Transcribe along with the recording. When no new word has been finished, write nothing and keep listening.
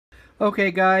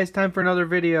Okay guys, time for another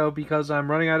video because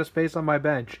I'm running out of space on my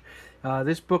bench.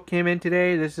 This book came in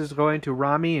today. This is going to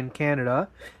Rami in Canada.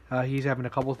 He's having a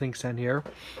couple things sent here.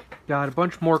 Got a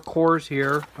bunch more cores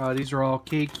here. These are all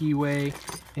K keyway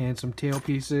and some tail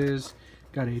pieces.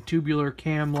 Got a tubular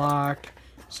cam lock,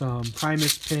 some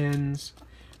Primus pins.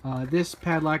 This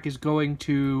padlock is going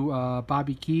to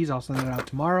Bobby Keys. I'll send it out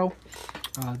tomorrow.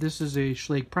 This is a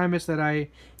Schlage Primus that I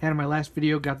had in my last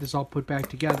video. Got this all put back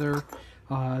together.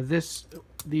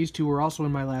 These two were also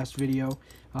in my last video.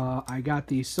 I got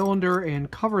the cylinder and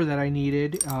cover that I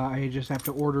needed. I just have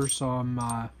to order some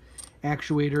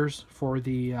actuators for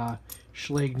the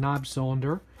Schlage knob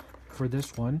cylinder for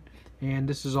this one. And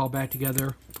this is all back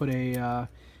together. Put a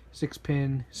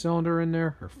 6-pin cylinder in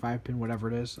there, or 5-pin, whatever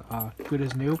it is. Good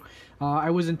as new. I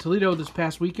was in Toledo this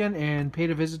past weekend and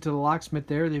paid a visit to the locksmith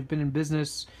there. They've been in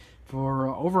business for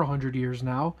over 100 years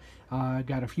now.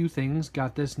 Got a few things.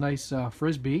 Got this nice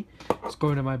Frisbee. It's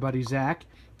going to my buddy Zach.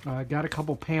 Got a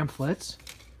couple pamphlets.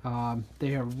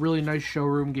 They have a really nice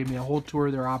showroom. Gave me a whole tour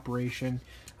of their operation.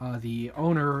 The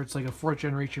owner, it's like a 4th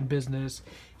generation business.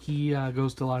 He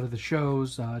goes to a lot of the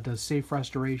shows, does safe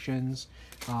restorations.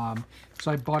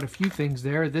 So I bought a few things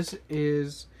there. This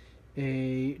is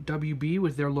a WB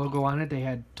with their logo on it. They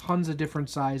had tons of different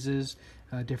sizes,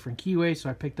 different keyways, so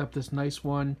I picked up this nice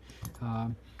one.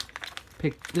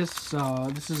 Picked this,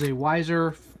 this is a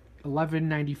Weiser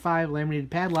 1195 laminated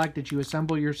padlock that you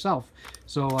assemble yourself.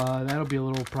 So that'll be a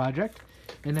little project.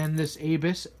 And then this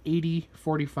Abus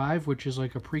 8045, which is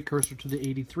like a precursor to the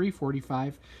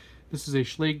 8345. This is a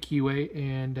Schlage keyway,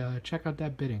 and check out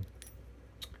that bitting.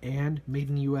 And made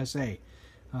in USA.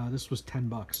 This was 10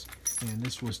 bucks, and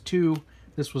this was 2.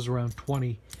 This was around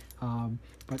 20,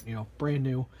 but you know, brand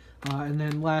new. And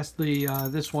then lastly,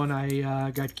 this one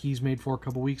I got keys made for a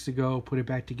couple weeks ago. Put it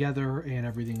back together, and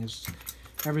everything's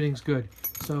good.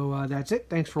 So that's it.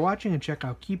 Thanks for watching, and check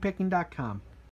out keypicking.com.